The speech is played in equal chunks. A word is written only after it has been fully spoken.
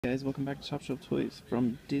Guys, welcome back to Top Shelf Toys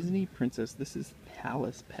from Disney Princess. This is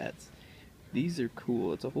Palace Pets. These are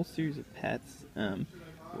cool. It's a whole series of pets, a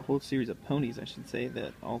whole series of ponies, I should say,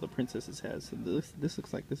 that all the princesses has. So this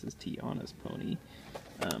looks like this is Tiana's pony.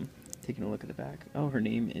 Taking a look at the back. Oh, her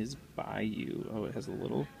name is Bayou. Oh, it has a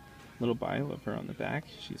little bio of her on the back.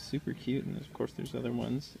 She's super cute, and of course there's other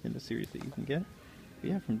ones in the series that you can get. But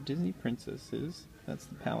yeah, from Disney Princesses, that's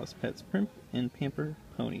the Palace Pets Primp and Pamper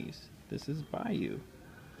Ponies. This is Bayou.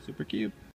 Super cute.